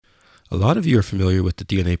A lot of you are familiar with the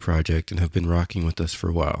DNA Project and have been rocking with us for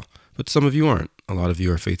a while, but some of you aren't. A lot of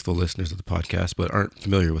you are faithful listeners of the podcast, but aren't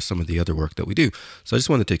familiar with some of the other work that we do. So I just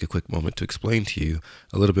want to take a quick moment to explain to you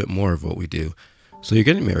a little bit more of what we do. So you're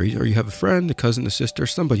getting married, or you have a friend, a cousin, a sister,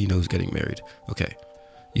 somebody you know is getting married. Okay.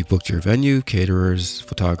 You've booked your venue, caterers,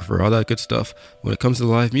 photographer, all that good stuff. When it comes to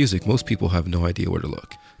live music, most people have no idea where to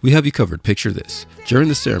look. We have you covered. Picture this. During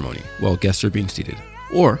the ceremony, while guests are being seated,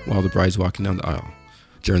 or while the bride's walking down the aisle.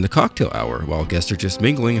 During the cocktail hour, while guests are just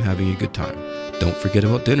mingling and having a good time. Don't forget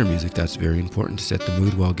about dinner music. That's very important to set the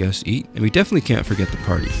mood while guests eat. And we definitely can't forget the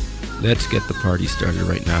party. Let's get the party started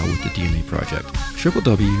right now with the DNA Project.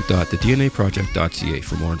 www.thednaproject.ca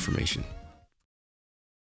for more information.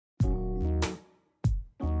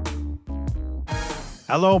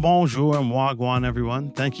 Hello, bonjour, and wagwan,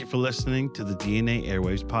 everyone. Thank you for listening to the DNA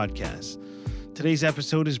Airwaves podcast. Today's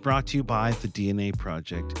episode is brought to you by the DNA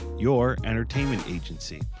Project, your entertainment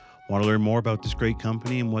agency. Want to learn more about this great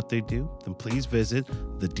company and what they do? Then please visit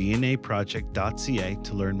thednaproject.ca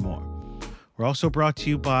to learn more. We're also brought to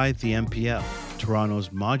you by the MPL, Toronto's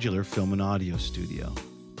modular film and audio studio.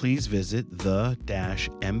 Please visit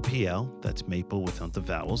the-MPL, that's maple without the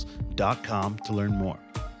vowels, .com to learn more.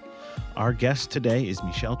 Our guest today is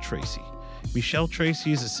Michelle Treacy. Michelle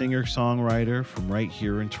Treacy is a singer-songwriter from right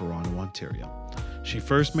here in Toronto, Ontario. She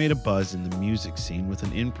first made a buzz in the music scene with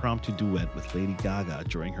an impromptu duet with Lady Gaga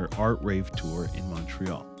during her ArtRave tour in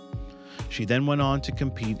Montreal. She then went on to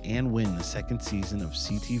compete and win the second season of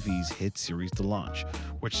CTV's hit series The Launch,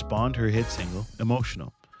 which spawned her hit single,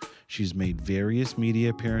 Emotional. She's made various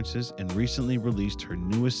media appearances and recently released her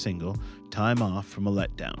newest single, Time Off from a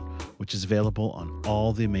Letdown, which is available on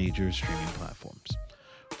all the major streaming platforms.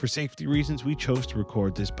 For safety reasons, we chose to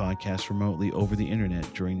record this podcast remotely over the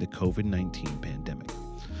internet during the COVID-19 pandemic.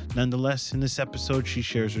 Nonetheless, in this episode, she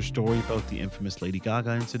shares her story about the infamous Lady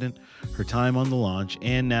Gaga incident, her time on the launch,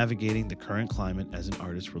 and navigating the current climate as an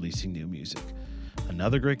artist releasing new music.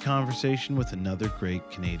 Another great conversation with another great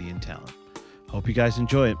Canadian talent. Hope you guys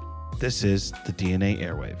enjoy it. This is the DNA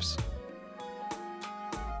Airwaves.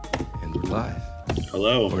 And we're live.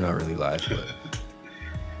 Hello. We're not really live, but...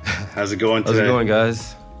 How's it going today? How's it going,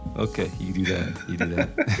 guys? Okay, you do that. You do that.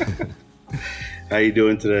 How you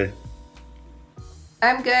doing today?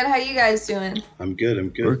 I'm good. How you guys doing? I'm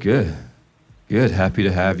good. We're good. Good. Happy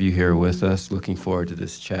to have you here with us. Looking forward to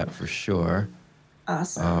this chat for sure.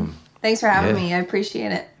 Awesome. Thanks for having me. I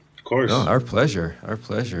appreciate it. Of course. No, our pleasure. Our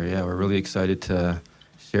pleasure. Yeah, we're really excited to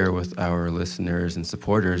share with our listeners and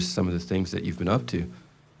supporters some of the things that you've been up to.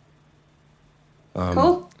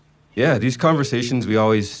 Cool. Yeah, these conversations, we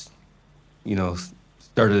always,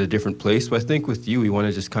 start at a different place. But I think with you, we want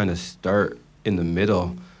to just kind of start in the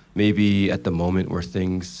middle, maybe at the moment where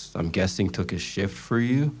things, I'm guessing, took a shift for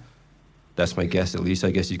you. That's my guess, at least.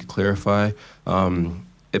 I guess you could clarify. But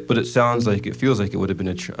it feels like it would have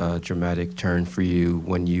been a dramatic turn for you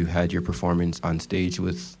when you had your performance on stage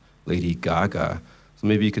with Lady Gaga. So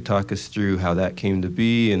maybe you could talk us through how that came to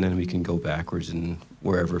be, and then we can go backwards and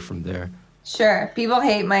wherever from there. Sure. People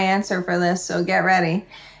hate my answer for this, so get ready.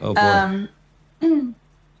 Oh, boy.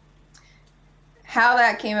 How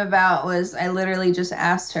that came about was I literally just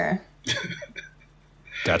asked her.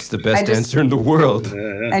 That's the best answer in the world.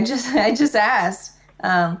 I just asked.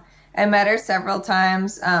 I met her several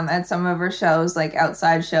times at some of her shows, like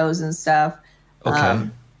outside shows and stuff. Okay.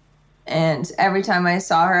 And every time I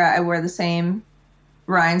saw her, I wore the same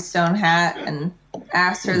rhinestone hat and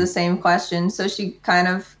asked her the same question. So she kind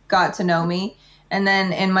of got to know me. And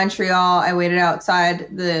then in Montreal, I waited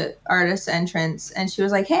outside the artist entrance and she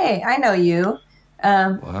was like, "Hey, I know you."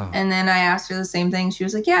 Wow. And then I asked her the same thing. She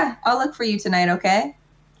was like, "Yeah, I'll look for you tonight, okay?"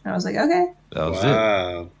 And I was like, "Okay." That was it.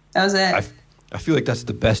 That was it. I feel like that's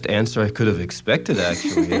the best answer I could have expected,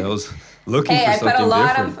 actually. I was looking for something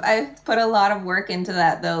different. I put a lot of work into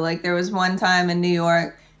that, though. Like, there was one time in New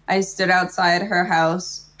York, I stood outside her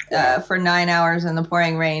house for 9 hours in the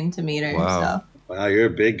pouring rain to meet her. Wow. So. Wow, you're a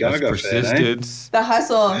big Gaga persistence. fan, The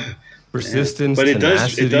hustle. Persistence, but it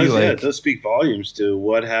tenacity, does speak volumes to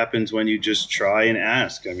what happens when you just try and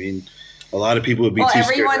ask. I mean, a lot of people would be too scared to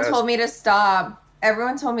ask. Everyone told me to stop.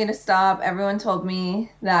 Everyone told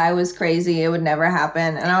me that I was crazy. It would never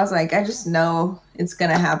happen. And I was like, I just know it's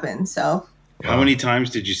going to happen. So. How many times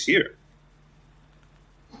did you see her?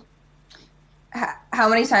 How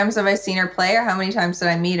many times have I seen her play, or how many times did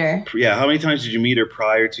I meet her? Yeah, how many times did you meet her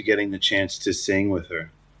prior to getting the chance to sing with her?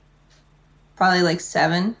 Probably like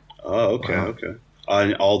 7. Oh, okay, Wow. okay.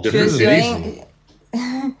 On all different cities?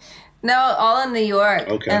 No, all in New York,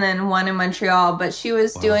 Okay. and then one in Montreal. But she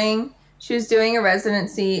was doing a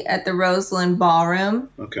residency at the Roseland Ballroom.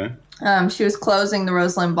 Okay. She was closing the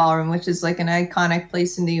Roseland Ballroom, which is like an iconic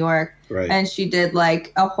place in New York. Right. And she did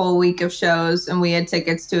like a whole week of shows, and we had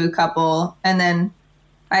tickets to a couple. And then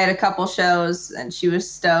I had a couple shows, and she was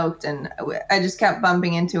stoked. And I just kept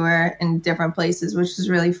bumping into her in different places, which was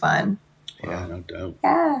really fun. Yeah, no doubt.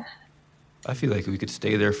 Yeah. I feel like we could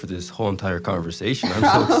stay there for this whole entire conversation. I'm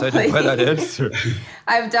so excited by that answer.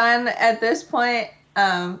 I've done, at this point,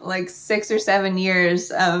 like 6 or 7 years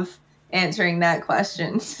of answering that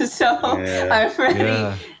question. So I'm ready.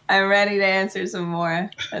 Yeah. I'm ready to answer some more.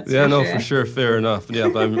 That's for sure. Fair enough. Yeah,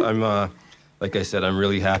 but I'm like I said, I'm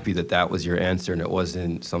really happy that was your answer and it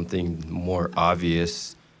wasn't something more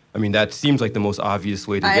obvious. I mean, that seems like the most obvious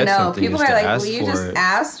way to get something. People is to are like, ask "Will you for just it."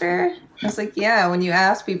 ask her?" I was like, "Yeah." When you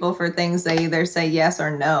ask people for things, they either say yes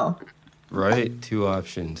or no. Right, 2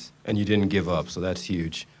 options, and you didn't give up, so that's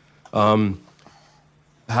huge. What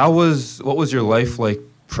was your life like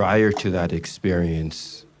prior to that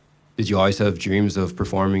experience? Did you always have dreams of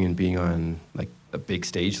performing and being on like a big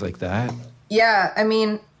stage like that? Yeah, I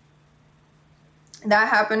mean, that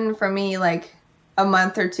happened for me like a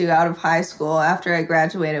month or 2 out of high school after I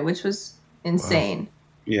graduated, which was insane. Wow.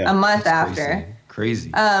 Yeah. A month That's after.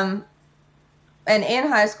 Crazy. And in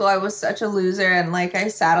high school, I was such a loser, and like I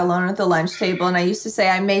sat alone at the lunch table, and I used to say,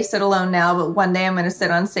 I may sit alone now, but one day I'm going to sit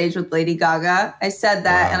on stage with Lady Gaga. I said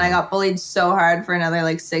that, and I got bullied so hard for another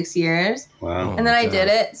like 6 years. Wow. And then I did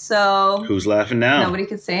it, so who's laughing now? nobody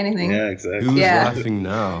could say anything. Yeah, exactly. Who's laughing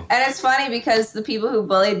now? And it's funny because the people who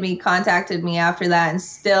bullied me contacted me after that and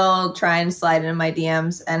still try and slide into my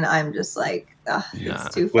DMs, and I'm just like,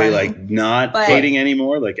 it's too funny. Wait, like not hating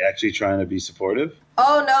anymore? Like actually trying to be supportive?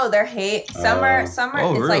 Oh no, they're hate. Some are. It's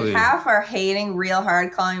really? like half are hating real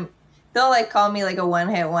hard, they'll like call me like a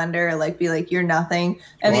one-hit wonder, or like be like, you're nothing.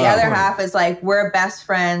 And the other half is like, we're best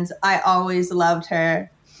friends. I always loved her.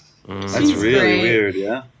 That's really great. weird,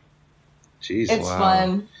 yeah. Jeez. It's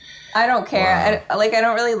fun. I don't care. I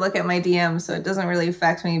don't really look at my DMs, so it doesn't really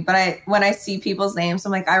affect me. But when I see people's names,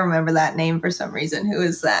 I'm like, I remember that name for some reason. Who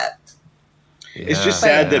is that? Yeah. It's just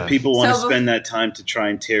sad that people want to spend that time to try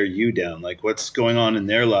and tear you down. Like, what's going on in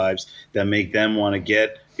their lives that make them want to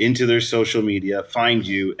get into their social media, find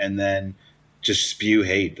you, and then just spew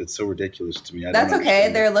hate? That's so ridiculous to me. That's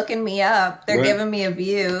okay. They're looking me up. They're giving me a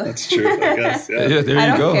view. That's true, I guess. Yeah,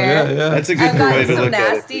 there you go. Care. Yeah. That's a good way to look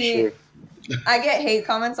at it, for sure. I get hate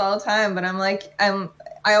comments all the time, but I'm like,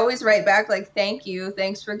 I always write back like, thank you.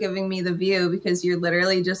 Thanks for giving me the view, because you're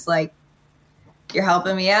literally just like, you're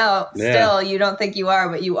helping me out. Yeah. Still, you don't think you are,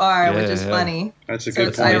 but you are, which is funny. That's a good point.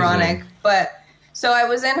 It's ironic. But so I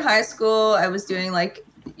was in high school. I was doing like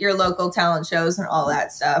your local talent shows and all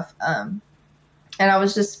that stuff. And I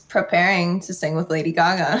was just preparing to sing with Lady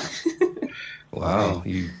Gaga. Wow.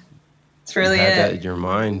 It's really had that in your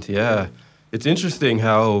mind. Yeah. It's interesting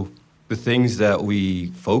how the things that we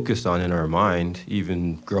focus on in our mind,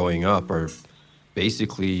 even growing up, are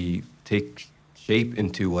basically take shape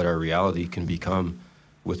into what our reality can become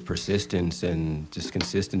with persistence and just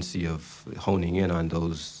consistency of honing in on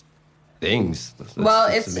those things.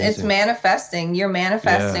 It's manifesting. You're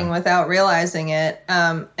manifesting without realizing it.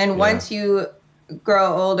 And once you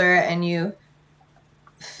grow older and you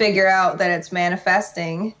figure out that it's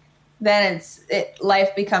manifesting, then life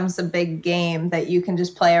becomes a big game that you can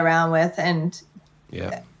just play around with and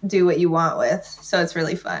do what you want with. So it's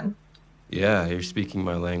really fun. Yeah, you're speaking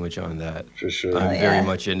my language on that. For sure. I'm very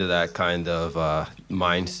much into that kind of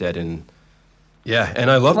mindset, and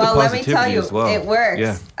I love the positivity let me tell you, as well. It works.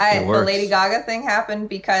 Yeah, it works. The Lady Gaga thing happened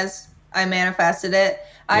because I manifested it.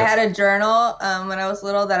 I had a journal when I was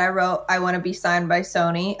little that I wrote, I want to be signed by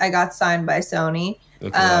Sony. I got signed by Sony.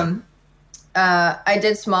 I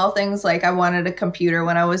did small things like I wanted a computer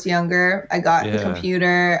when I was younger. I got the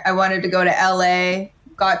computer. I wanted to go to LA.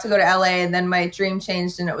 Got to go to LA, and then my dream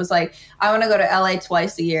changed, and it was like, I want to go to LA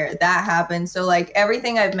twice a year. That happened. So like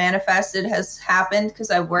everything I've manifested has happened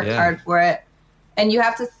because I've worked hard for it. And you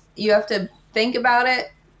have to think about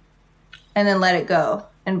it and then let it go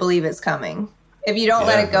and believe it's coming. If you don't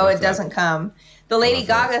let it go, it doesn't come. The Lady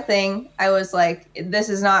Gaga thing, I was like, this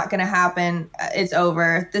is not going to happen. It's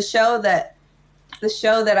over. The show that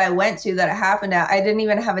I went to that it happened at, I didn't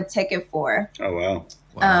even have a ticket for. Oh,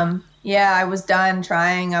 wow. I was done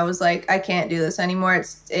trying. I was like, I can't do this anymore.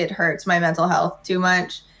 It hurts my mental health too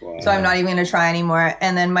much. Wow. So I'm not even going to try anymore.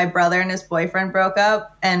 And then my brother and his boyfriend broke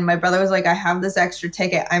up, and my brother was like, I have this extra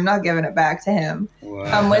ticket. I'm not giving it back to him. Wow.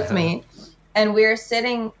 Come with me. And we were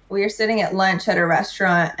sitting at lunch at a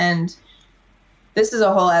restaurant, and this is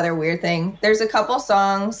a whole other weird thing. There's a couple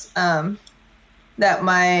songs that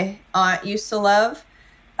my aunt used to love.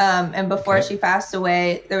 And before she passed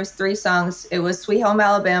away, there was 3 songs. It was Sweet Home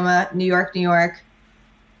Alabama, New York, New York,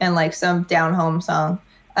 and like some down home song.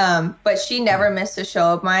 But she never missed a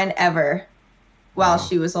show of mine ever while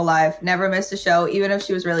she was alive. Never missed a show. Even if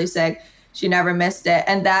she was really sick, she never missed it.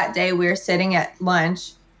 And that day we were sitting at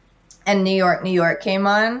lunch and New York, New York came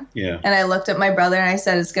on. Yeah. And I looked at my brother and I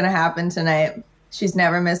said, it's going to happen tonight. She's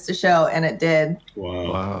never missed a show. And it did.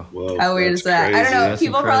 Wow. Whoa, how weird is that? crazy. I don't know. That's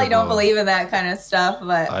People incredible. Probably don't believe in that kind of stuff,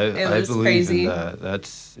 but it was I believe crazy. in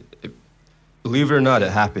that. Believe it or not,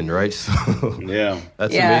 it happened, right? So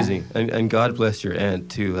that's amazing. And God bless your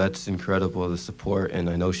aunt too. That's incredible, the support,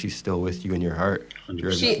 and I know she's still with you in your heart.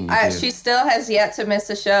 She still has yet to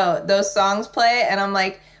miss a show. Those songs play, and I'm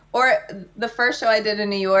like, or the first show I did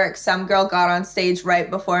in New York, some girl got on stage right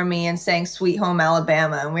before me and sang Sweet Home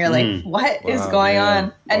Alabama, and we were like, what is going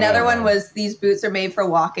on? Another one was These Boots Are Made for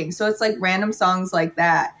Walking. So it's like random songs like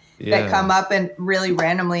that. That come up and really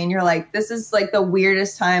randomly, and you're like, this is like the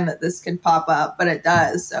weirdest time that this could pop up, but it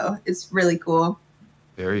does. So it's really cool.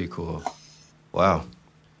 Very cool. Wow.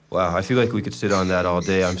 I feel like we could sit on that all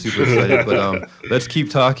day. I'm super excited, but let's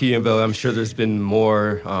keep talking about, I'm sure there's been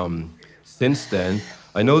more since then.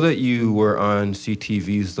 I know that you were on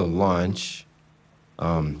CTV's The Launch,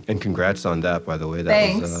 and congrats on that, by the way.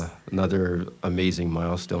 That was another amazing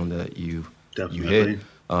milestone that you hit.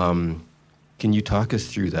 Can you talk us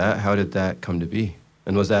through that? How did that come to be?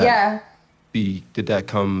 And was that did that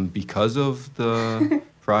come because of the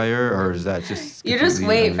prior, or is that just you just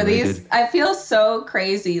wait for these? I feel so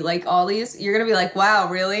crazy. Like all these, you're gonna be like, wow,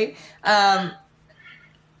 really?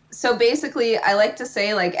 So basically, I like to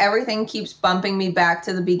say like everything keeps bumping me back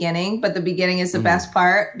to the beginning, but the beginning is the best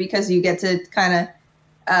part because you get to kind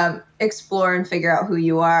of explore and figure out who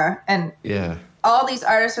you are. And all these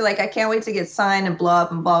artists are like, I can't wait to get signed and blow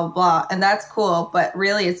up and blah, blah, blah. And that's cool. But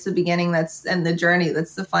really it's the beginning and the journey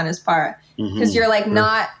that's the funnest part. Because you're like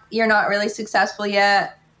you're not really successful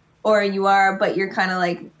yet, or you are, but you're kind of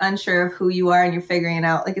like unsure of who you are and you're figuring it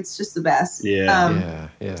out. Like it's just the best.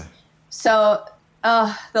 So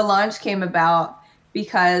the launch came about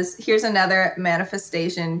because here's another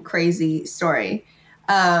manifestation crazy story.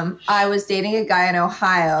 I was dating a guy in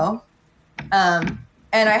Ohio.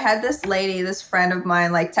 And I had this friend of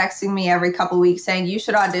mine, like texting me every couple weeks saying, you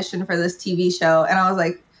should audition for this TV show. And I was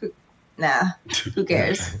like, nah, who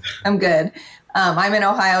cares? I'm good. I'm in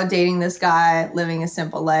Ohio dating this guy, living a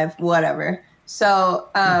simple life, whatever. So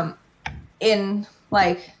in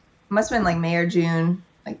like, must have been like May or June,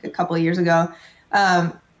 like a couple of years ago,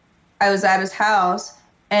 I was at his house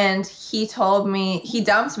and he told me, he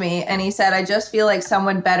dumped me and he said, I just feel like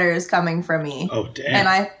someone better is coming for me. Oh, damn. And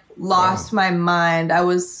I lost my mind. I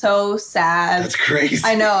was so sad. That's crazy.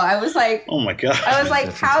 I know. I was like, oh my God. I was like,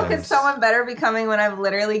 That's how intense. could someone better be coming when I've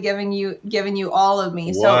literally given you all of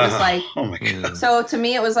me? So it was like, oh my God. So to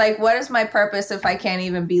me, it was like, what is my purpose if I can't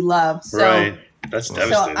even be loved? So, right. That's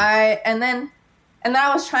devastating. So and then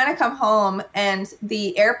I was trying to come home and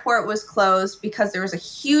the airport was closed because there was a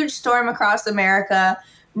huge storm across America.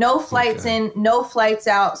 No flights in, no flights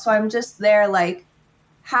out. So I'm just there like,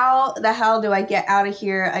 how the hell do I get out of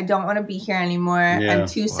here? I don't want to be here anymore. I'm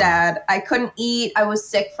too sad. I couldn't eat. I was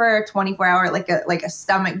sick for a 24-hour, like a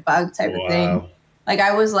stomach bug type of thing. Like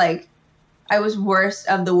I was worst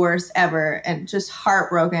of the worst ever and just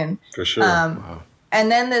heartbroken. For sure.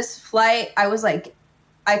 And then this flight,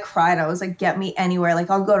 I cried. I was like, get me anywhere.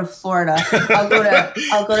 Like I'll go to Florida. I'll go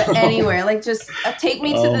to anywhere. Like just take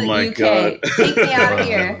me to the UK. God. Take me out of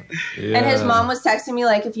here. And his mom was texting me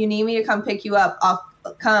like, if you need me to come pick you up, I'll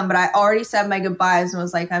come. But I already said my goodbyes and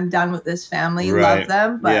was like, I'm done with this family. Love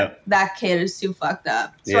them, but that kid is too fucked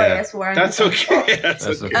up. Sorry, I swore. That's okay. That's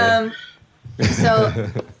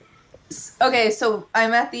okay. So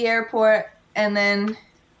I'm at the airport and then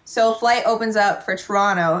so a flight opens up for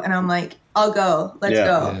Toronto and I'm like, I'll go. Let's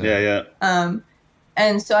go. Yeah.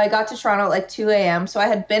 And so I got to Toronto at like 2 a.m. So I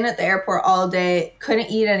had been at the airport all day, couldn't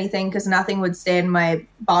eat anything because nothing would stay in my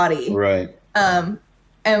body. Right.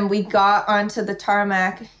 And we got onto the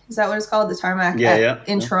tarmac. Is that what it's called? The tarmac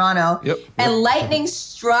in Toronto. Yep. And lightning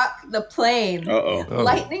struck the plane. Uh-oh.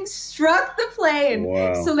 Lightning struck the plane.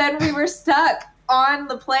 Wow. So then we were stuck on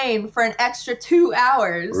the plane for an extra 2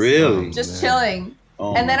 hours. Really? Just chilling.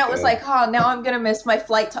 Oh and then it was like, oh, now I'm going to miss my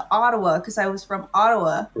flight to Ottawa because I was from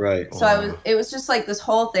Ottawa. Right. So it was just like this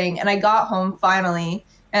whole thing. And I got home finally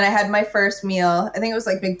and I had my first meal. I think it was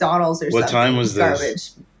like McDonald's or something. What time was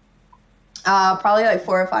this? Garbage. Probably like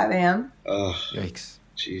 4 or 5 a.m. Oh, yikes.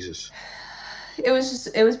 Jesus. It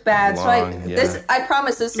was bad. So I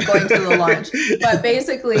promise this is going to the launch. But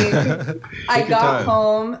basically I got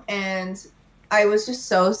home and I was just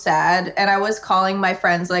so sad. And I was calling my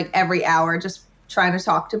friends like every hour, just trying to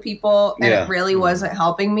talk to people. And it really wasn't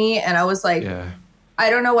helping me. And I was like, I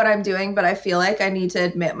don't know what I'm doing, but I feel like I need to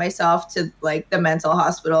admit myself to like the mental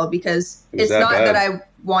hospital, because it's not that I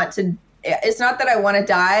want to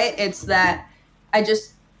die. It's that I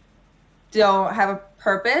just don't have a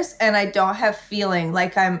purpose and I don't have feeling.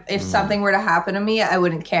 Like if something were to happen to me, I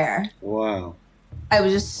wouldn't care. Wow. I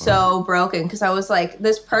was just so broken, because I was like,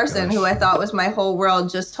 this person who I thought was my whole world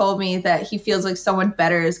just told me that he feels like someone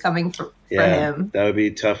better is coming for him. That would be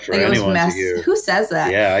tough for anyone to hear. Who says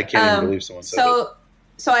that? Yeah, I can't even believe someone said it.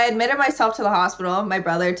 So I admitted myself to the hospital. My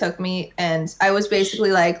brother took me, and I was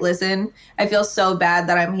basically like, listen, I feel so bad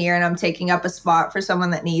that I'm here and I'm taking up a spot for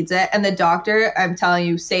someone that needs it. And the doctor, I'm telling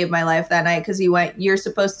you, saved my life that night, because he went, you're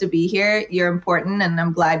supposed to be here. You're important, and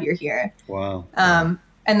I'm glad you're here. Wow.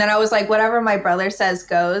 And then I was like, whatever my brother says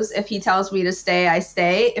goes. If he tells me to stay, I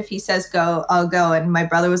stay. If he says go, I'll go. And my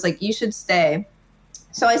brother was like, you should stay.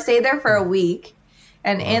 So I stayed there for a week.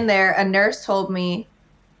 And in there, a nurse told me,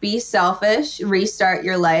 be selfish, restart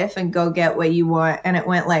your life, and go get what you want. And it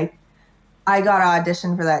went like, I got to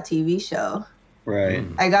audition for that TV show. Right.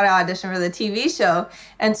 I got to audition for the TV show.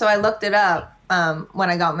 And so I looked it up when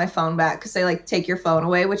I got my phone back, because they like take your phone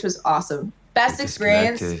away, which was awesome. Best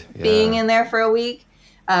experience being in there for a week.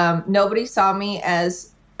 Nobody saw me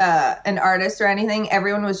as an artist or anything.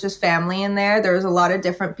 Everyone was just family in there. There was a lot of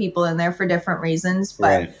different people in there for different reasons,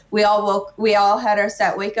 but we all had our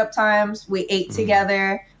set wake up times. We ate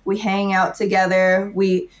together. We hang out together.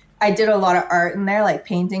 I did a lot of art in there, like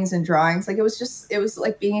paintings and drawings. Like it was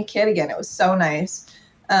like being a kid again. It was so nice.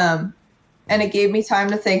 And it gave me time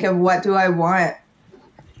to think of, what do I want?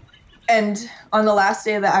 And on the last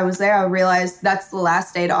day that I was there, I realized that's the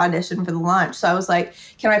last day to audition for the launch. So I was like,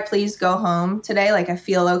 can I please go home today? Like, I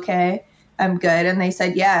feel okay. I'm good. And they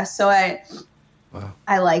said, yeah. So I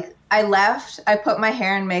left. I put my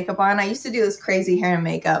hair and makeup on. I used to do this crazy hair and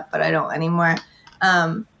makeup, but I don't anymore.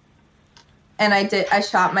 And I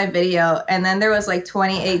shot my video, and then there was like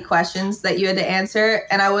 28 questions that you had to answer.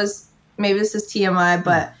 And maybe this is TMI,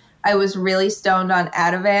 but I was really stoned on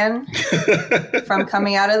Ativan from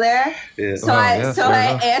coming out of there. Yeah. I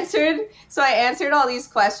answered all these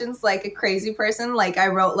questions like a crazy person. Like I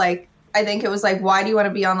wrote like, I think it was like, why do you want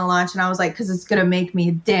to be on the launch? And I was like, because it's going to make me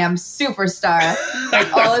a damn superstar.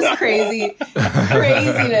 Like all this craziness.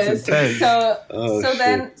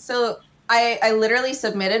 So I literally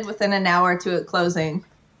submitted within an hour to it closing.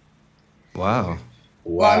 Wow.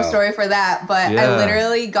 Long story for that. But I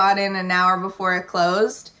literally got in an hour before it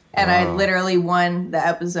closed. And I literally won the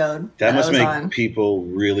episode. That must make people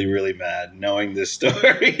really, really mad knowing this story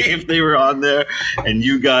if they were on there and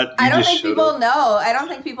you got. I don't think people know.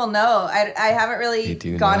 I I haven't really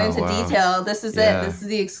gone into detail. This is it. This is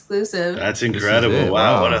the exclusive. That's incredible.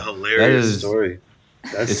 Wow. What a hilarious story.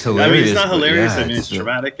 It's hilarious. I mean, it's not hilarious. I mean, it's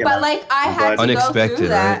traumatic. But like, I had to go through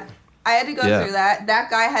that. Right? I had to go through that. That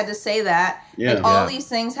guy had to say that. Yeah. Like all these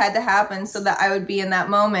things had to happen so that I would be in that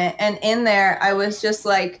moment. And in there, I was just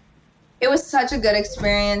like, it was such a good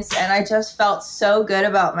experience. And I just felt so good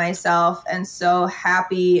about myself and so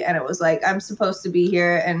happy. And it was like, I'm supposed to be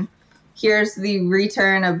here. And here's the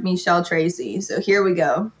return of Michelle Treacy. So here we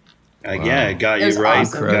go. Yeah, it got you right.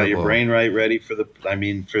 Awesome. Got your brain right, ready for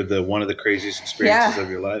the one of the craziest experiences of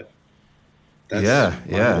your life. That's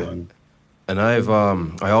And I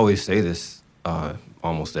always say this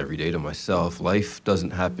almost every day to myself. Life doesn't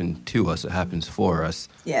happen to us; it happens for us.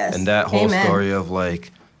 Yes. And that whole story of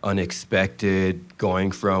like unexpected, going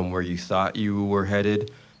from where you thought you were headed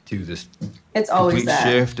to this complete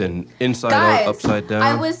shift and inside out, upside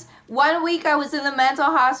down. One week I was in the mental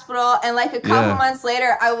hospital, and like a couple months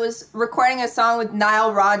later, I was recording a song with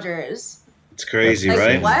Nile Rodgers. It's crazy, like,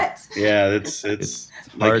 right? What? Yeah, it's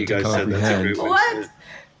like you guys said. That's a great what?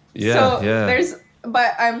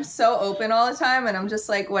 But I'm so open all the time, and I'm just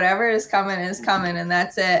like, whatever is coming, and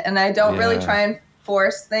that's it. And I don't really try and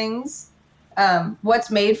force things. What's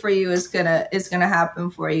made for you is gonna happen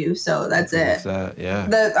for you. So that's it.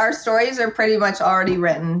 Our stories are pretty much already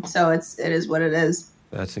written, so it is what it is.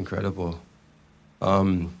 That's incredible.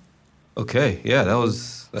 Okay,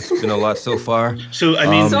 that's been a lot so far. So, I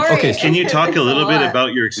mean, can you talk a little bit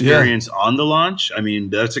about your experience on the launch? I mean,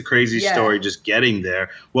 that's a crazy story just getting there.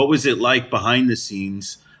 What was it like behind the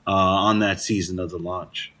scenes on that season of the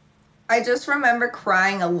launch? I just remember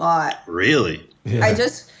crying a lot. Really? Yeah.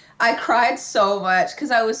 I cried so much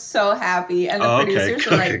because I was so happy. And the producers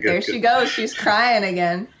were like, there she goes. She's crying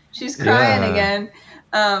again.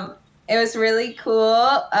 It was really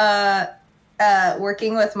cool.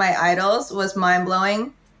 Working with my idols was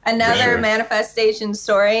mind-blowing. Another manifestation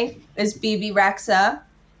story is BB Rexa.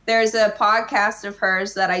 There's a podcast of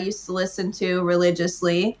hers that I used to listen to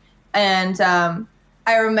religiously. And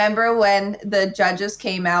I remember when the judges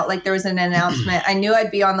came out, like there was an announcement. I knew I'd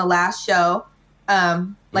be on the last show.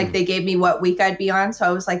 They gave me what week I'd be on. So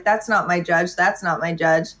I was like, that's not my judge. That's not my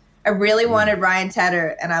judge. I really wanted Ryan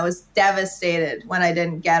Tedder, and I was devastated when I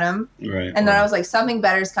didn't get him. Right. And then I was like, something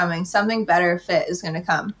better is coming. Something better fit is going to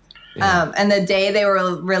come. Yeah. And the day they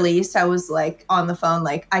were released, I was like on the phone,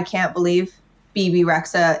 like, I can't believe BB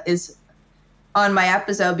Rexa is on my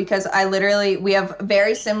episode, because we have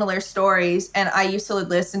very similar stories. And I used to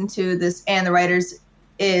listen to this And the Writers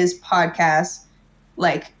Is podcast.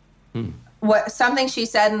 Like something she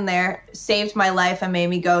said in there saved my life and made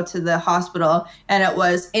me go to the hospital. And it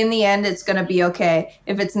was, in the end, it's going to be okay.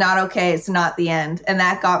 If it's not okay, it's not the end. And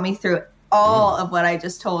that got me through all of what I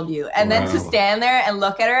just told you. And then to stand there and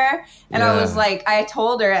look at her, and I was like, I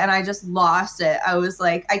told her and I just lost it. I was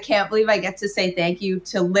like, I can't believe I get to say thank you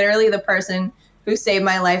to literally the person who saved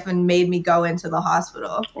my life and made me go into the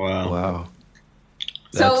hospital. Wow.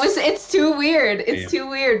 So it's too weird. It's too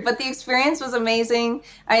weird. But the experience was amazing.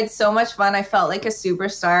 I had so much fun. I felt like a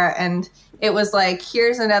superstar. And it was like,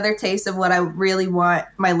 here's another taste of what I really want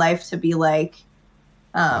my life to be like.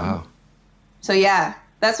 So yeah,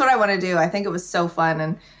 that's what I want to do. I think it was so fun,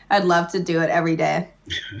 and I'd love to do it every day.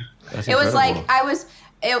 It was like,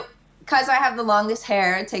 because I have the longest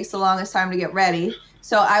hair, it takes the longest time to get ready.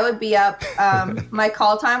 So I would be up, my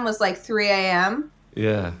call time was like 3 a.m.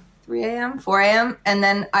 Yeah. 3 a.m., 4 a.m. And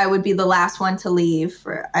then I would be the last one to leave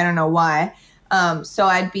for, I don't know why. So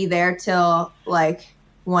I'd be there till like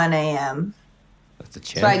 1 a.m. That's a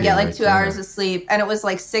champion. So I'd get like 2 hours of sleep. And it was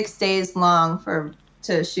like 6 days long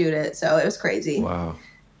to shoot it. So it was crazy. Wow.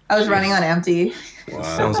 I was running on empty. Wow.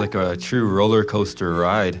 Sounds like a true roller coaster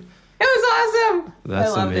ride. It was awesome.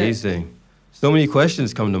 That's amazing. So many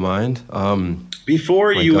questions come to mind.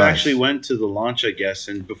 Before you actually went to the launch, I guess,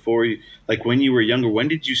 and before you, like when you were younger, when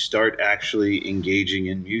did you start actually engaging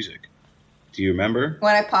in music? Do you remember?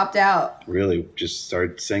 When I popped out. Really? Just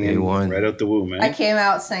started singing right out the womb, man? I came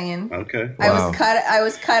out singing. Okay. Wow. I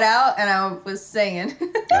was cut out and I was singing.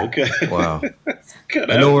 Okay. Wow.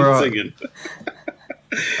 I know we're singing.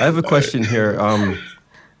 I have a question here. I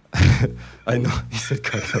know you said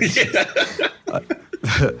cut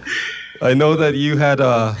out. I know that you had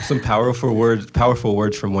some powerful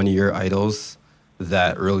words from one of your idols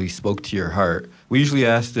that really spoke to your heart. We usually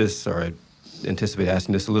ask this, or I anticipate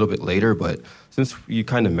asking this a little bit later, but since you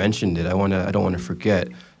kind of mentioned it, I don't want to forget.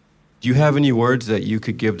 Do you have any words that you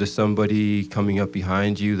could give to somebody coming up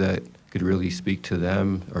behind you that could really speak to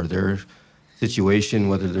them or their situation,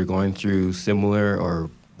 whether they're going through similar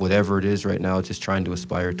or whatever it is right now, just trying to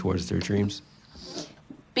aspire towards their dreams?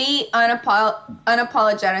 Be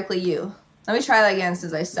unapologetically you. Let me try that again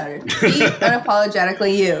since I stuttered. Be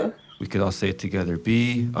unapologetically you. We could all say it together.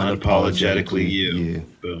 Be unapologetically you.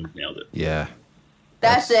 Boom, nailed it. Yeah.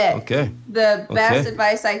 That's it. Okay. The best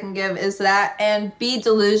advice I can give is that, and be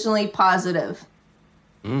delusionally positive.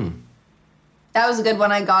 That was a good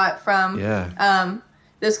one I got from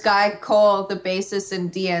this guy, Cole, the bassist in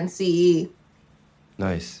DNCE.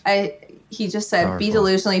 Nice. He just said, Powerful. Be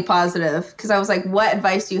delusionally positive. Because I was like, what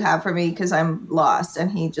advice do you have for me? Because I'm lost. And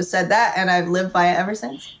he just said that, and I've lived by it ever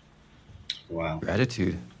since. Wow.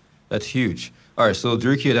 Gratitude. That's huge. All right, so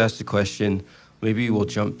Druki had asked a question. Maybe we'll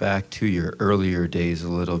jump back to your earlier days a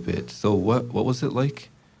little bit. So what was it like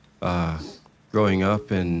growing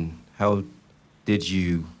up, and how did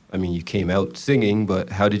you, you came out singing,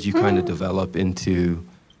 but how did you kind of develop into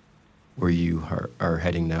where you are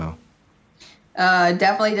heading now?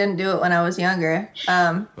 Definitely didn't do it when I was younger.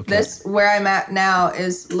 This, where I'm at now,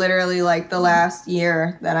 is literally like the last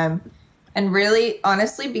year that and really,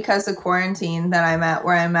 honestly, because of quarantine that I'm at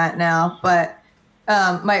where I'm at now. But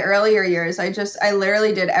my earlier years, I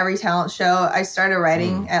literally did every talent show. I started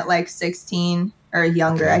writing at like 16 or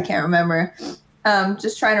younger. I can't remember.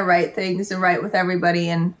 Just trying to write things and write with everybody.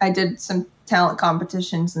 And I did some talent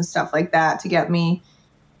competitions and stuff like that to get me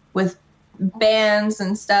with bands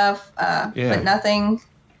and stuff. But nothing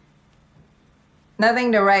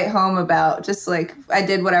to write home about. Just like I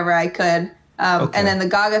did whatever I could. And then the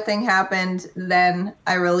Gaga thing happened. Then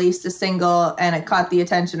I released a single and it caught the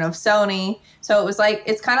attention of Sony. So it was like,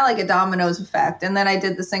 it's kind of like a dominoes effect. And then I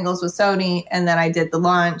did the singles with Sony, and then I did the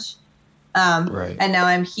launch. And now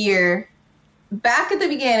I'm here back at the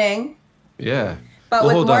beginning. Yeah. But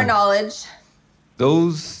with more knowledge.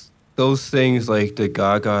 Those things like the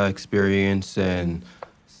Gaga experience and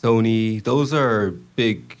Sony, those are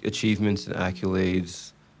big achievements and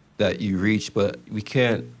accolades that you reach, but we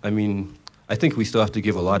can't, I think we still have to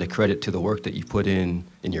give a lot of credit to the work that you put in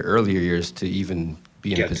your earlier years to even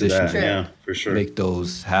be in a position to for sure. Make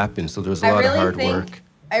those happen. So there's a lot of hard work.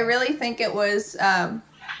 I really think it was, I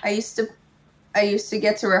used to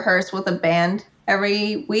get to rehearse with a band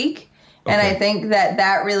every week. Okay. And I think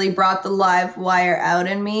that really brought the live wire out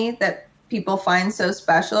in me that people find so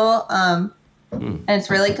special. And it's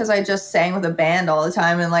really because I just sang with a band all the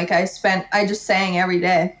time. And like I just sang every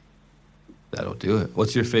day. That'll do it.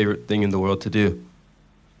 What's your favorite thing in the world to do?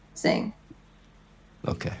 Sing.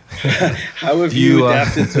 Okay. How have you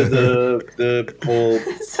adapted to the whole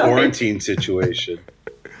quarantine situation?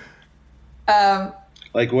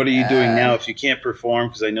 Like, what are you doing now? If you can't perform,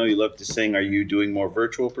 because I know you love to sing, are you doing more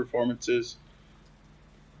virtual performances?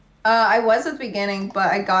 I was at the beginning,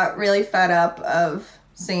 but I got really fed up of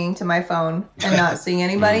singing to my phone and not seeing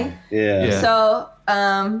anybody. Yeah. So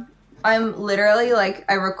I'm literally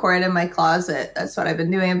like, I record in my closet. That's what I've been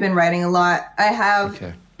doing. I've been writing a lot. I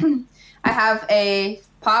have a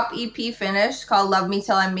pop EP finished called Love Me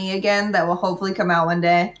Till I'm Me Again that will hopefully come out one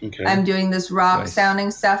day. Okay. I'm doing this rock sounding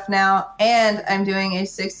stuff now, and I'm doing a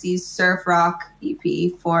 60s surf rock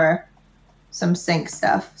EP for some sync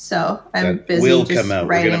stuff. So I'm busy will just come out.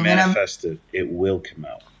 writing. We're going to manifest it. It will come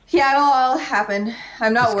out. Yeah, it'll all happen.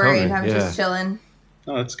 I'm not worried. I'm just chilling.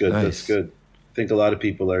 Oh, that's good. Nice. That's good. I think a lot of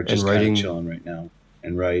people are just kind of chilling right now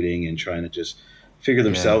and writing and trying to just figure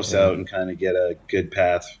themselves out and kind of get a good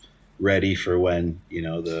path ready for when,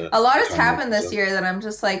 a lot has happened this year that I'm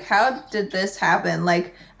just like, how did this happen?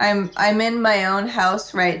 Like I'm in my own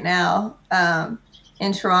house right now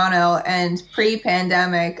in Toronto, and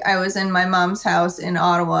pre-pandemic I was in my mom's house in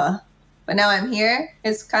Ottawa, but now I'm here.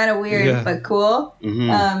 It's kind of weird but cool.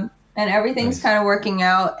 And everything's kind of working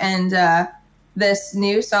out, and this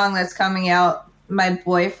new song that's coming out, my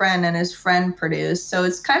boyfriend and his friend produced, so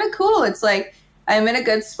it's kind of cool. It's like I'm in a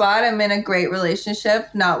good spot. I'm in a great relationship,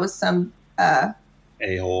 not with some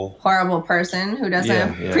a-hole horrible person who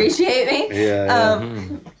doesn't appreciate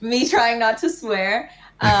me. Me trying not to swear.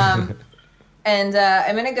 And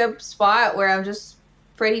I'm in a good spot where I'm just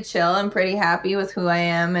pretty chill and pretty happy with who I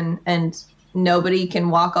am, and nobody can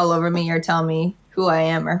walk all over me or tell me who I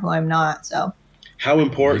am or who I'm not. So how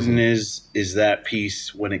important is that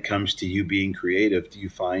piece when it comes to you being creative? Do you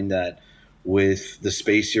find that with the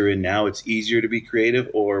space you're in now, it's easier to be creative,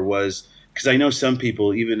 or because I know some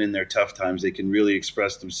people, even in their tough times, they can really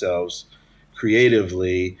express themselves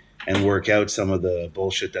creatively and work out some of the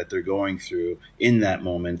bullshit that they're going through in that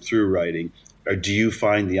moment through writing. Or do you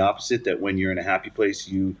find the opposite, that when you're in a happy place,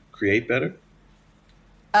 you create better?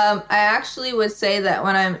 I actually would say that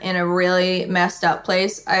when I'm in a really messed up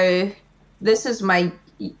place, this is my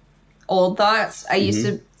old thoughts. I used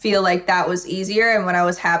to feel like that was easier, and when I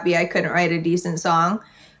was happy I couldn't write a decent song.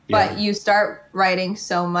 But you start writing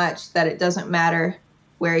so much that it doesn't matter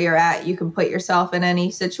where you're at. You can put yourself in any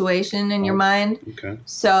situation in your mind. Okay.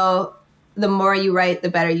 So the more you write, the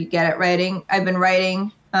better you get at writing. I've been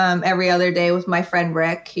writing every other day with my friend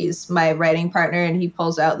Rick. He's my writing partner, and he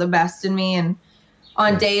pulls out the best in me. And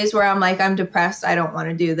on days where I'm like, I'm depressed, I don't want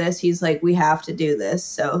to do this, he's like, we have to do this.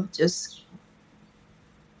 So just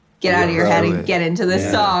get out of your head and get into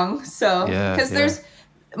this song. So, because there's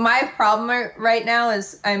my problem right now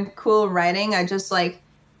is I'm cool writing. I just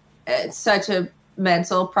it's such a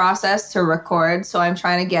mental process to record. So I'm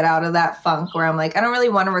trying to get out of that funk where I'm like, I don't really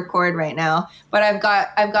want to record right now, but I've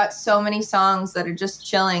got so many songs that are just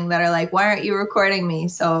chilling that are like, why aren't you recording me?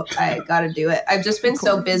 So I got to do it. I've just been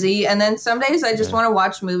so busy. And then some days I just want to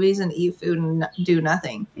watch movies and eat food and do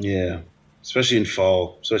nothing. Yeah. Especially in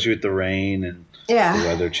fall, especially with the rain and the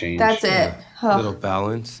weather change. That's it. A little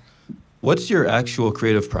balance. What's your actual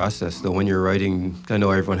creative process, though, when you're writing? I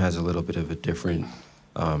know everyone has a little bit of a different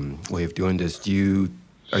way of doing this.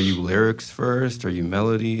 Are you lyrics first? Are you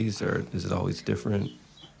melodies? Or is it always different?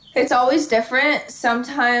 It's always different.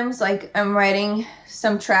 Sometimes, I'm writing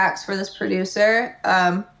some tracks for this producer,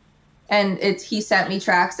 and he sent me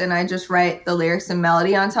tracks, and I just write the lyrics and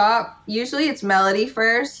melody on top. Usually it's melody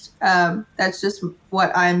first. That's just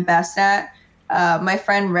what I'm best at. My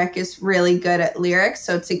friend Rick is really good at lyrics,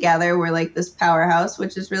 so together we're like this powerhouse,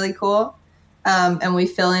 which is really cool. And we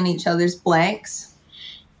fill in each other's blanks,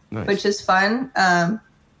 which is fun.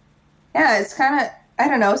 It's kind of, I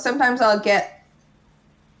don't know, sometimes I'll get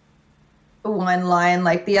one line.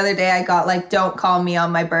 Like the other day I got don't call me on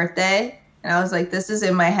my birthday. And I was like, this is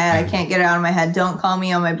in my head. I can't get it out of my head. Don't call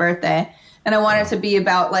me on my birthday. And I want it to be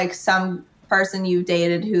about some person you've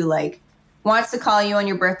dated who wants to call you on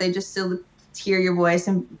your birthday just to hear your voice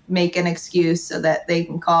and make an excuse so that they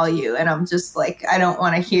can call you. And I'm just I don't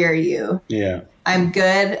want to hear you. Yeah. I'm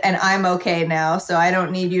good and I'm okay now, so I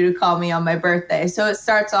don't need you to call me on my birthday. So it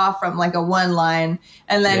starts off from like a one line,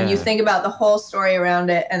 and then you think about the whole story around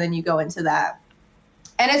it, and then you go into that.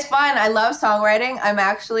 And it's fun. I love songwriting. I'm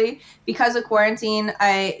actually, because of quarantine,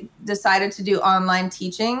 I decided to do online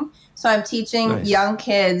teaching. So I'm teaching young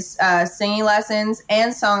kids singing lessons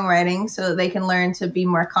and songwriting so that they can learn to be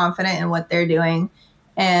more confident in what they're doing.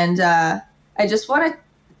 And I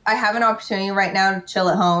have an opportunity right now to chill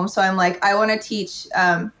at home. So I'm like, I want to teach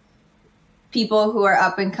people who are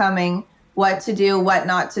up and coming what to do, what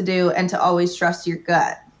not to do, and to always trust your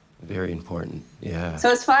gut. Very important. Yeah. So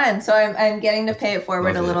it's fun. So I'm getting to pay it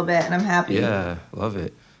forward a little bit, and I'm happy. Yeah, love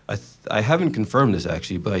it. I haven't confirmed this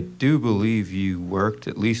actually, but I do believe you worked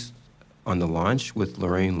at least on the launch with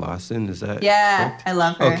Lorraine Lawson. Is that correct? I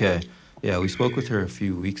love her. Okay. Yeah, we spoke with her a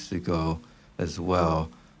few weeks ago as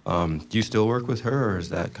well. Do you still work with her, or is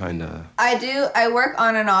that kind of... I do. I work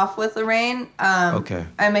on and off with Lorraine. Okay.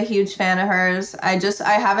 I'm a huge fan of hers. I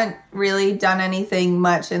haven't really done anything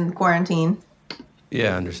much in quarantine.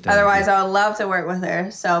 Yeah, I understand. Otherwise, I would love to work with her.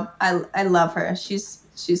 So I love her.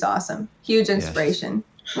 She's awesome. Huge inspiration.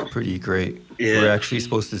 Yeah, pretty great. Yeah. We're actually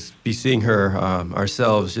supposed to be seeing her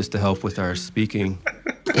ourselves just to help with our speaking.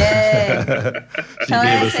 Yay! She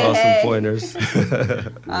gave us all some pointers.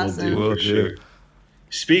 Awesome. We'll do. Sure.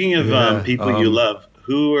 Speaking of people you love,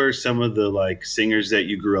 who are some of the like singers that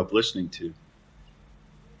you grew up listening to?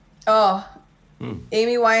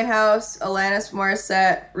 Amy Winehouse, Alanis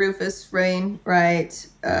Morissette, Rufus Wainwright,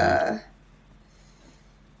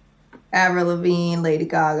 Avril Lavigne, Lady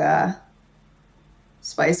Gaga,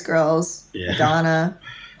 Spice Girls, Madonna,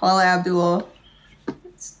 Paula Abdul.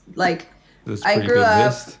 It's like I grew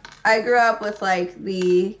up with like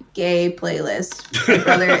the gay playlist. My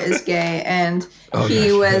brother is gay, and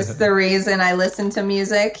he was the reason I listened to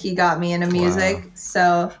music. He got me into music,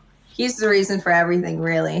 so he's the reason for everything,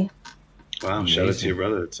 really. Wow, shout out to your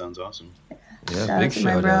brother. That sounds awesome. Yeah, shout big out to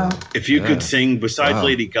my bro. If you could sing, besides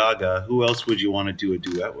Lady Gaga, who else would you want to do a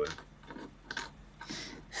duet with?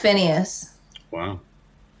 Phineas. Wow.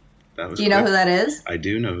 That was Do you know who that is? I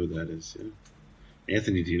do know who that is, yeah.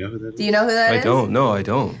 Anthony, do you know who that is? Do you know who that is? I don't. No, I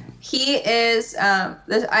don't. He is,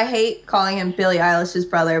 I hate calling him Billie Eilish's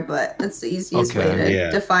brother, but that's the easiest way to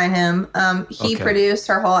define him. He produced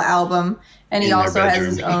her whole album, and he also has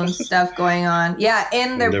his own stuff going on. Yeah,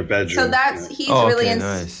 in their bedroom. So that's, he's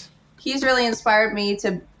he's really inspired me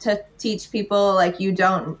to teach people, like, you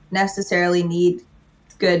don't necessarily need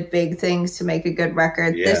good, big things to make a good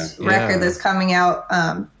record. This record that's coming out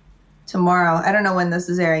tomorrow, I don't know when this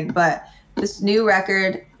is airing, but this new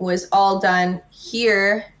record was all done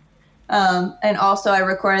here. And also I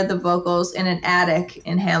recorded the vocals in an attic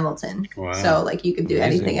in Hamilton. Wow. So like you could do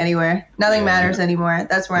anything anywhere. Nothing matters anymore.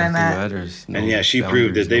 That's where I'm at. Matters. No and she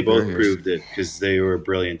proved it. They both proved it because they were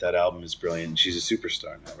brilliant. That album is brilliant. She's a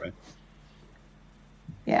superstar now, right?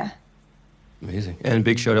 Yeah. Amazing. And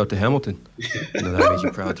big shout out to Hamilton. I know that made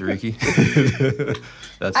you proud, Tariki.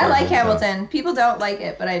 I like Hamilton. People don't like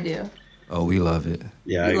it, but I do. Oh, we love it.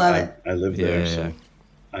 Yeah, I live there. So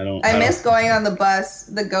I miss going on the bus,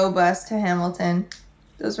 the GO bus to Hamilton.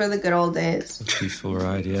 Those were the good old days. Peaceful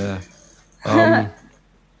ride, yeah.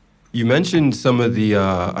 You mentioned some of the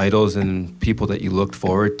idols and people that you looked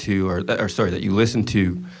forward to, that you listened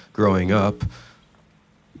to growing up.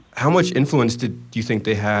 How much influence did you think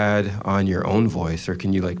they had on your own voice, or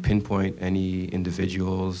can you like pinpoint any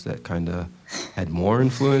individuals that kind of had more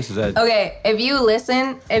influence? Is that okay? If you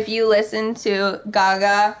listen to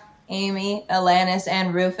Gaga, Amy, Alanis,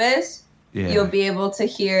 and Rufus, you'll be able to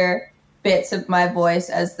hear bits of my voice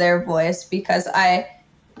as their voice because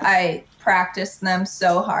I practice them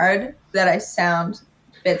so hard that I sound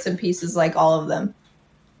bits and pieces like all of them.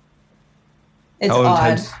 It's odd.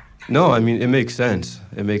 Intense? No, I mean, it makes sense.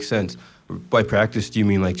 It makes sense. By practice, do you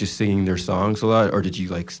mean like just singing their songs a lot, or did you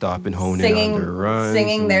like stop and hone in on their rhymes?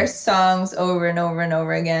 Singing their songs over and over and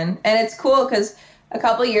over again. And it's cool because a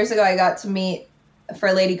couple of years ago,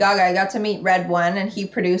 for Lady Gaga, I got to meet Red One, and he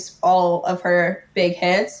produced all of her big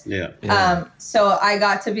hits. Yeah. So I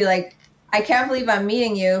got to be like, I can't believe I'm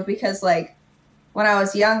meeting you because like when I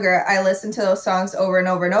was younger, I listened to those songs over and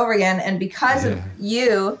over and over again. And because of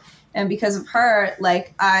you and because of her,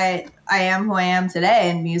 like I am who I am today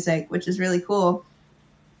in music, which is really cool.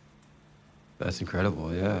 That's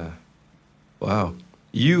incredible. Yeah. Wow.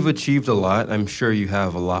 You've achieved a lot. I'm sure you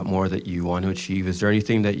have a lot more that you want to achieve. Is there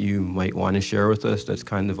anything that you might want to share with us that's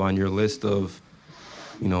kind of on your list of,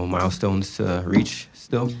 milestones to reach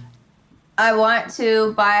still? I want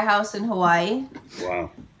to buy a house in Hawaii.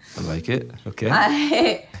 Wow. I like it.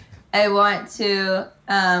 Okay. I want to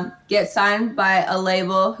get signed by a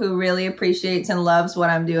label who really appreciates and loves what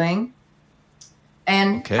I'm doing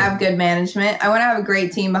and have good management. I want to have a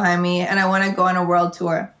great team behind me, and I want to go on a world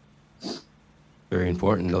tour. Very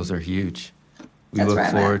important. Those are huge. We look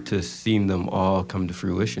forward to seeing them all come to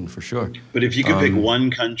fruition for sure. But if you could pick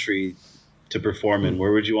one country to perform in,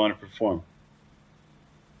 where would you want to perform?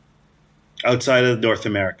 Outside of North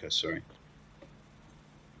America, sorry.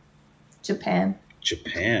 Japan.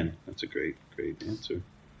 Japan. That's a great answer.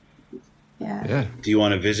 Yeah. Do you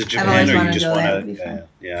want to visit Japan, or you just want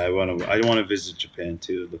to? I want to visit Japan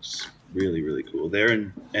too. It looks really, really cool there.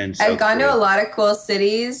 And I've gone to a lot of cool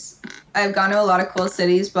cities.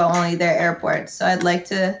 But only their airports. So I'd like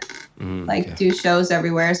to do shows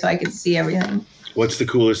everywhere so I could see everything. What's the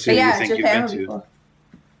coolest city you think Japan you've been to? Cool.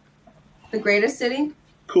 The greatest city?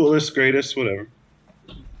 Coolest, greatest, whatever.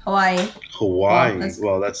 Hawaii.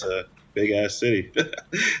 Well, that's a big ass city.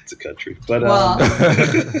 It's a country, but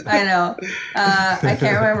I know. I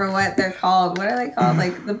can't remember what they're called. What are they called?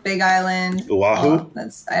 Like the Big Island. Oahu.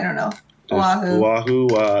 I don't know.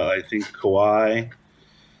 Oahu. I think Kauai.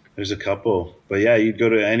 There's a couple, but yeah, you'd go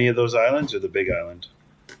to any of those islands or the Big Island.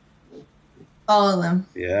 All of them.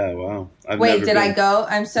 Yeah. Wow. Wait, did I go?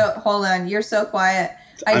 Hold on. You're so quiet.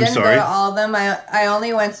 I didn't go to all of them. I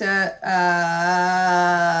only went to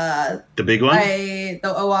the big one. The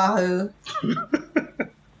Oahu.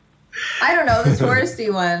 I don't know, the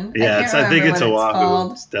touristy one. Yeah, I think it's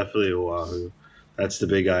Oahu. It's definitely Oahu. That's the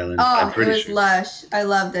Big Island. Oh, it was lush. I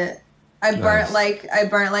loved it. I burnt like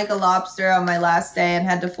a lobster on my last day and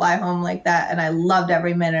had to fly home like that, and I loved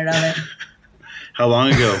every minute of it. How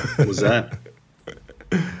long ago was that?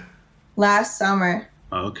 Last summer.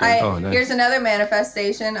 Oh, okay. Nice. Here's another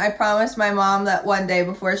manifestation. I promised my mom that one day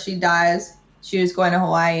before she dies, she was going to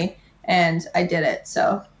Hawaii, and I did it.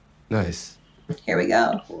 So nice. Here we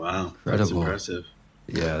go. Wow, incredible. That's impressive.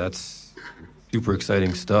 Yeah, that's super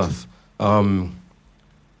exciting stuff.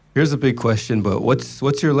 Here's a big question, but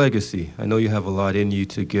what's your legacy? I know you have a lot in you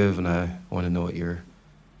to give, and I want to know what your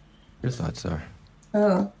thoughts are.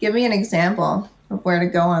 Oh, give me an example of where to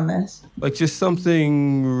go on this. Like just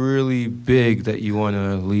something really big that you want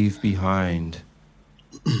to leave behind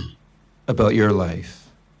about your life.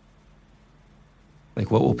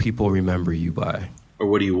 Like what will people remember you by? Or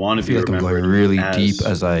what do you want to be remembered? I feel like I'm going really deep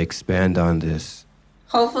as I expand on this.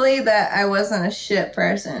 Hopefully that I wasn't a shit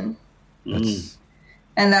person.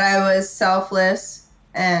 And that I was selfless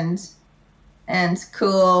and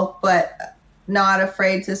cool, but not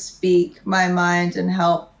afraid to speak my mind and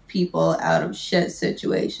help people out of shit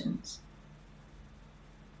situations.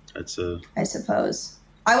 I suppose.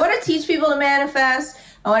 I want to teach people to manifest.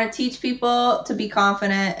 I want to teach people to be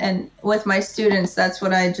confident. And with my students, that's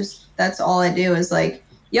all I do is like,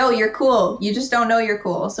 yo, you're cool. You just don't know you're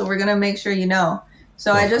cool. So we're going to make sure you know.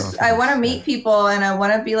 So I want to meet people and I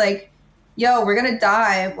want to be like, yo, we're going to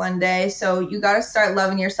die one day. So you got to start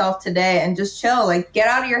loving yourself today and just chill. Like get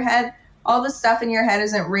out of your head. All the stuff in your head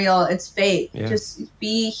isn't real. It's fake. Yeah. Just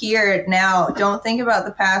be here now. Don't think about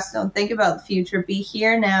the past. Don't think about the future. Be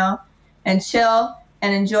here now and chill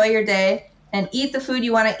and enjoy your day and eat the food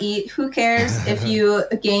you want to eat. Who cares if you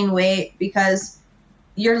gain weight because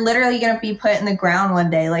you're literally going to be put in the ground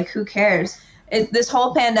one day. Like, who cares? This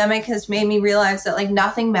whole pandemic has made me realize that, like,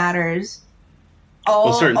 nothing matters.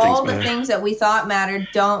 All the things that we thought mattered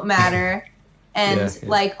don't matter. And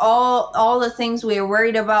like all the things we were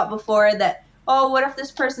worried about before that, oh, what if this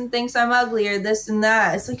person thinks I'm ugly or this and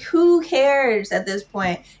that? It's like, who cares at this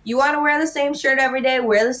point? You want to wear the same shirt every day?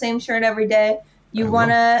 Wear the same shirt every day. You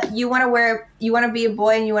want to be a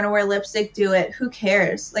boy and you want to wear lipstick? Do it. Who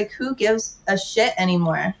cares? Like, who gives a shit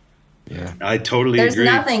anymore? Yeah, I totally agree. There's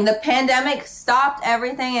nothing. The pandemic stopped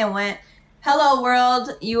everything and went, hello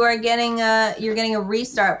world, you're getting a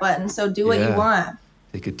restart button. So do what you want.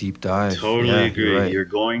 Take a deep dive. Totally agree. Right. You're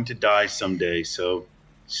going to die someday, so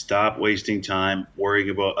stop wasting time worrying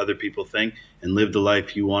about other people think and live the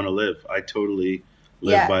life you want to live. I totally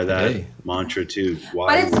live by that mantra too.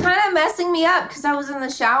 But it's kind of messing me up because I was in the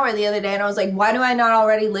shower the other day and I was like, why do I not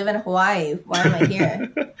already live in Hawaii? Why am I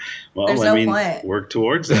here? Well, there's no point. Work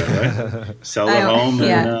towards that, right? Sell a home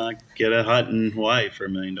and get a hut in Hawaii for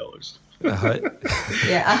 $1 million. A hut.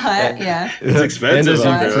 Yeah, a hut. Yeah. It's expensive.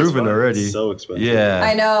 And as you've proven already. It's so expensive. Yeah.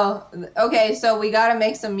 I know. Okay, so we got to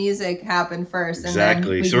make some music happen first.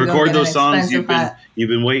 Exactly. And then so record those songs you've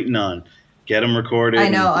been waiting on. Get them recorded. I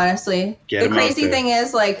know. Honestly, the crazy thing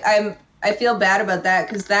is, like, I feel bad about that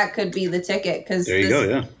because that could be the ticket. Because there you go.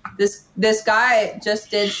 Yeah. This guy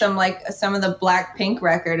just did some of the Blackpink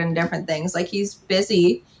record and different things. Like, he's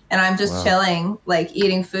busy. and I'm just chilling, like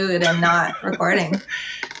eating food and not recording.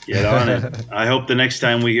 Get on it. I hope the next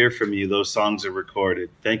time we hear from you, those songs are recorded.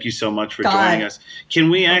 Thank you so much for joining us. Can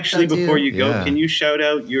we actually, before you go, can you shout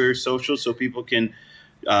out your social so people can,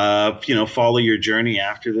 follow your journey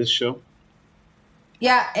after this show?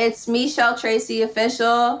 Yeah, it's Michelle Treacy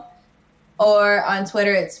Official, or on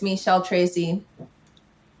Twitter, it's Michelle Treacy.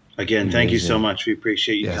 Again, thank you so much. We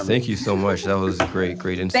appreciate you coming. Thank you so much. That was a great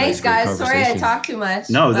insight. Thanks, guys. Sorry I talked too much.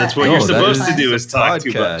 No, that's what you're supposed to do is talk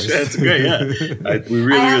too much. That's great,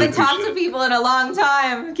 I haven't talked to people in a long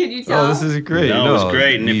time. Can you tell? Oh, this is great. No, it was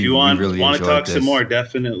great. And if you want to talk some more,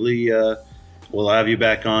 definitely we'll have you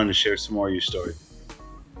back on to share some more of your story.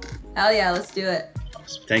 Hell yeah, let's do it.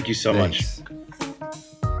 Awesome. Thank you so much.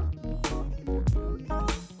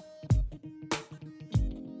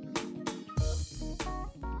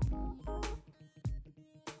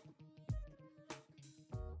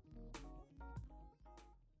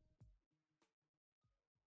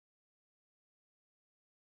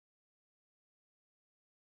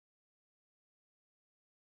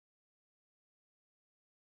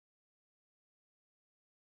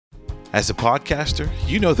 As a podcaster,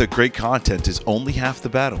 you know that great content is only half the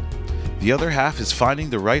battle. The other half is finding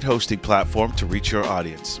the right hosting platform to reach your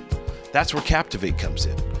audience. That's where Captivate comes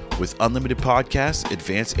in. With unlimited podcasts,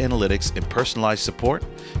 advanced analytics, and personalized support,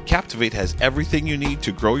 Captivate has everything you need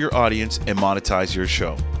to grow your audience and monetize your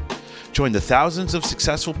show. Join the thousands of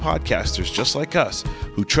successful podcasters just like us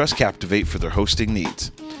who trust Captivate for their hosting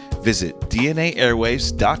needs. Visit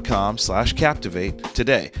dnaairwaves.com/captivate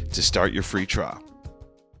today to start your free trial.